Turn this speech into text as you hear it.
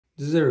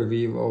This is a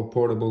review of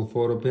portable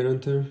photo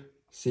printer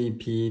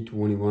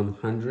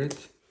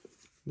CP2100.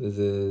 This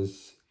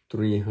is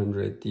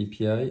 300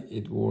 dpi.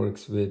 It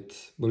works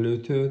with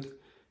Bluetooth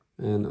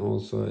and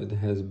also it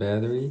has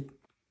battery.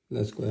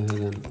 Let's go ahead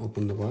and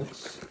open the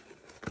box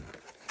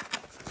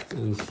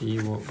and see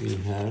what we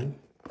have.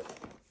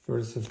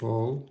 First of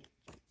all,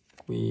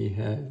 we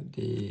have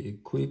the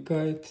quick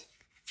guide.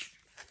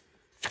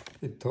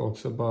 It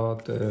talks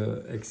about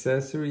the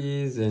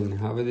accessories and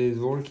how it is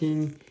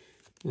working,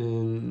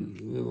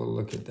 and we will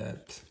look at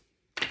that.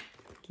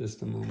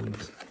 Just a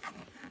moment.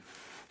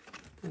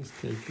 Let's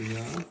take it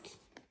out.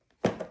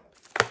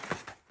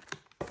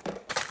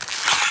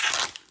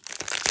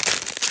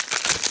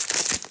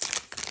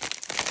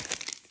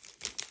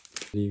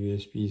 The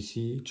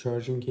USB-C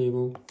charging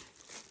cable,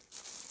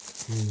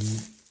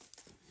 and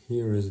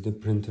here is the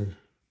printer.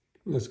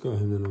 Let's go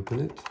ahead and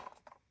open it,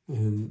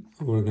 and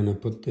we're gonna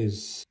put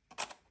this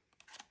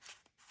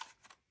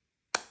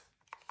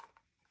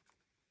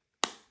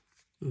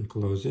and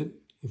close it.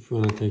 If you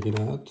want to take it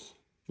out,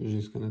 you're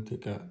just gonna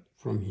take out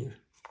from here.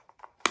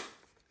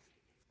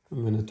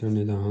 I'm gonna turn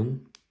it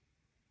on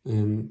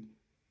and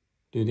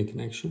do the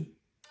connection.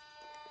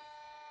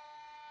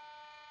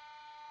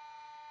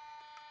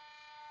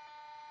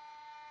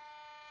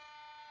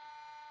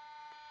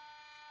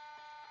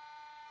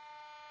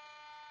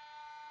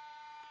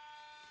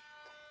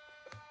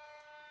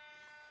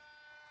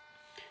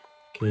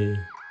 Okay, it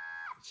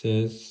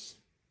says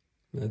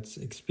let's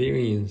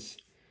experience.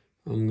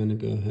 I'm gonna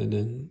go ahead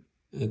and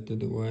add the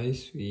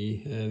device.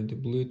 We have the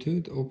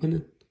Bluetooth, open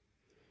it.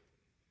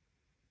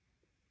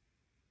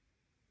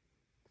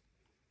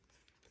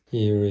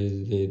 Here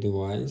is the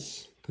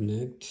device,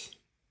 connect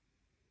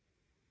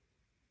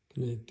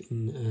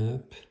in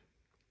app.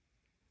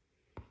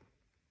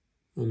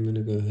 I'm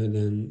gonna go ahead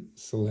and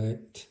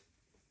select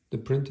the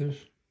printer.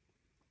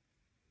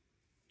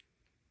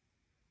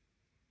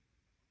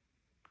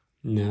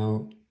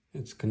 Now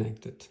it's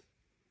connected.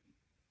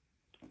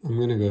 I'm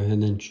gonna go ahead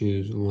and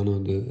choose one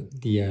of the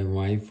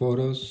DIY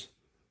photos.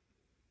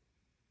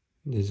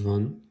 This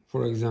one,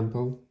 for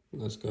example.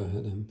 Let's go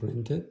ahead and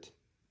print it.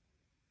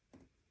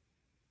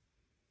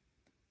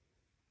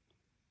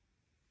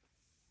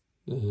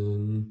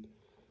 Then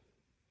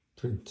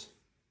print.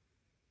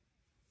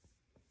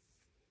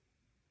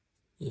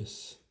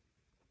 Yes.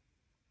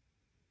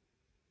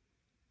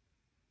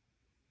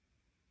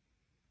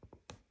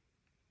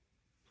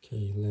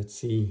 Okay, let's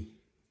see.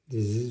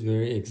 This is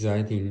very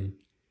exciting.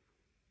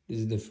 This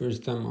is the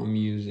first time I'm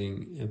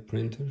using a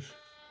printer.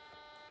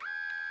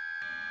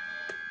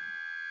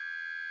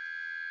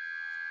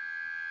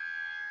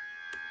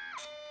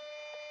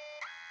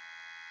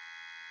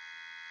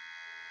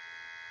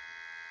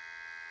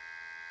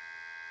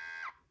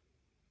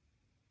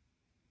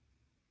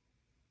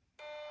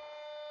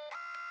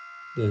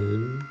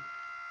 Then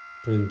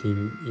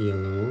printing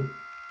yellow.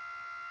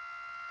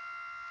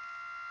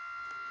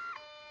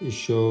 It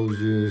shows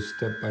you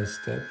step by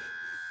step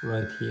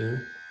right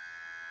here.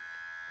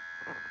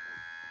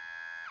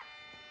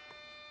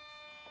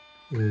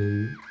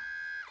 And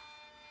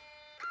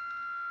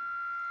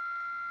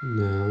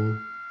now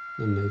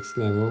the next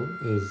level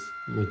is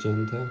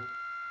magenta.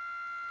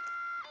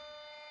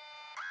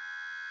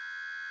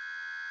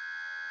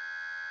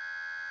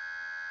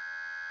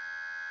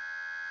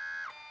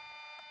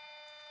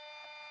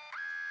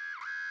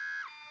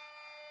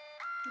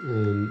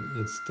 And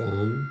it's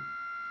done.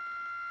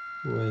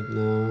 Right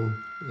now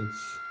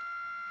it's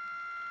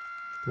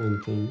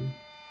printing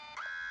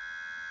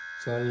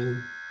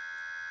cyan.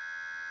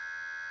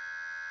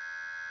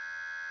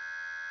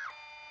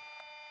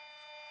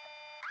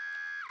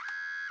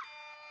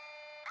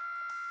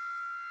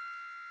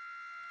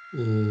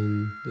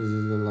 And this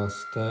is the last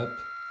step.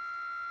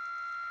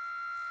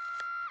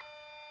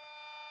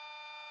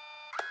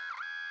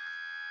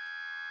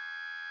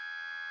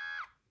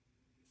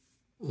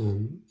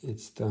 And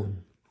it's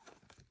done.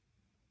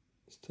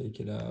 Let's take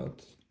it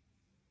out.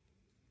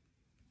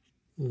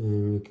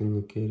 And we can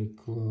look at it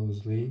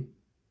closely.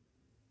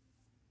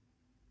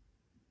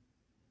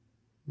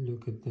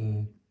 Look at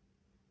that.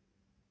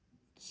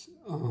 It's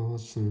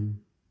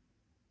awesome.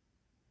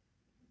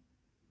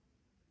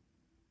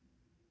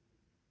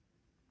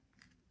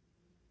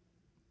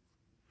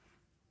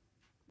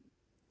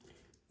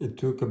 It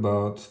took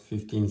about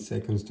 15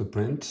 seconds to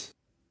print.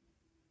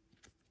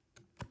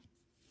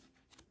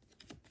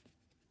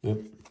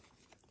 Yep.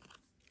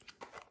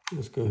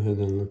 Let's go ahead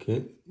and look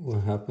at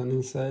what happened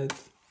inside.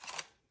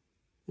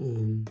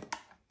 And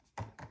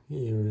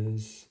here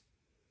is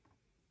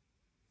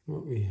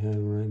what we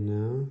have right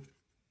now.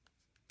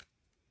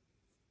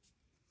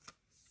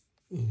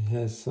 It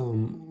has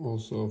some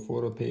also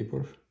photo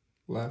paper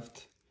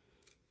left.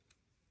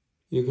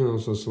 You can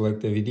also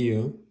select a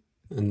video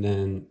and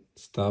then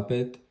stop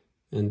it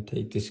and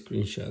take the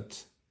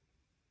screenshot.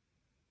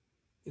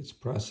 It's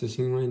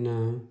processing right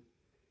now.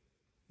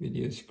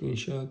 Video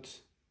screenshot.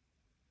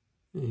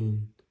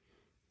 And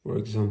for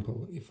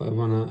example, if I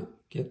wanna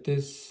get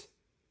this,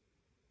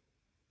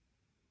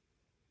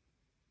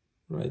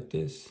 write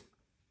this,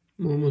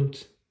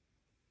 moment,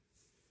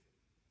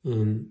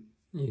 and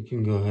you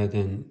can go ahead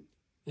and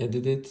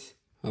edit it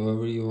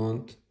however you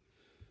want,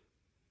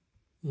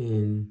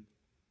 and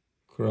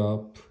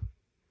crop,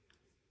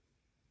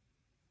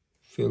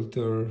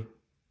 filter.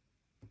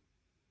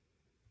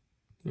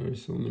 There are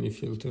so many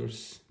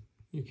filters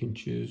you can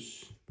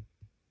choose,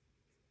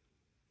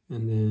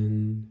 and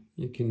then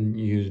you can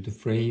use the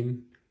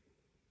frame.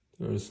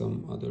 There are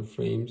some other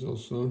frames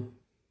also.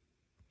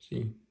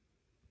 See,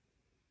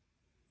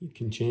 you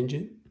can change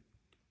it.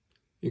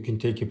 You can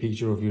take a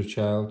picture of your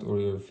child or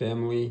your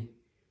family,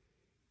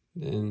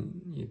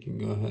 then you can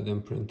go ahead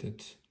and print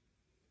it.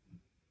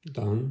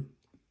 Done.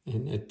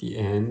 And at the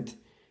end,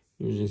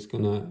 you're just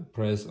gonna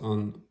press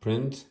on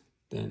print,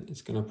 then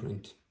it's gonna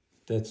print.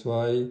 That's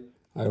why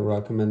I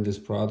recommend this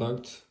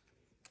product.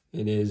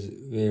 It is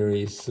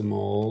very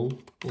small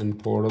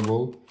and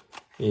portable.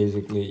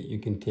 Basically, you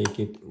can take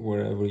it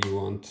wherever you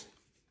want.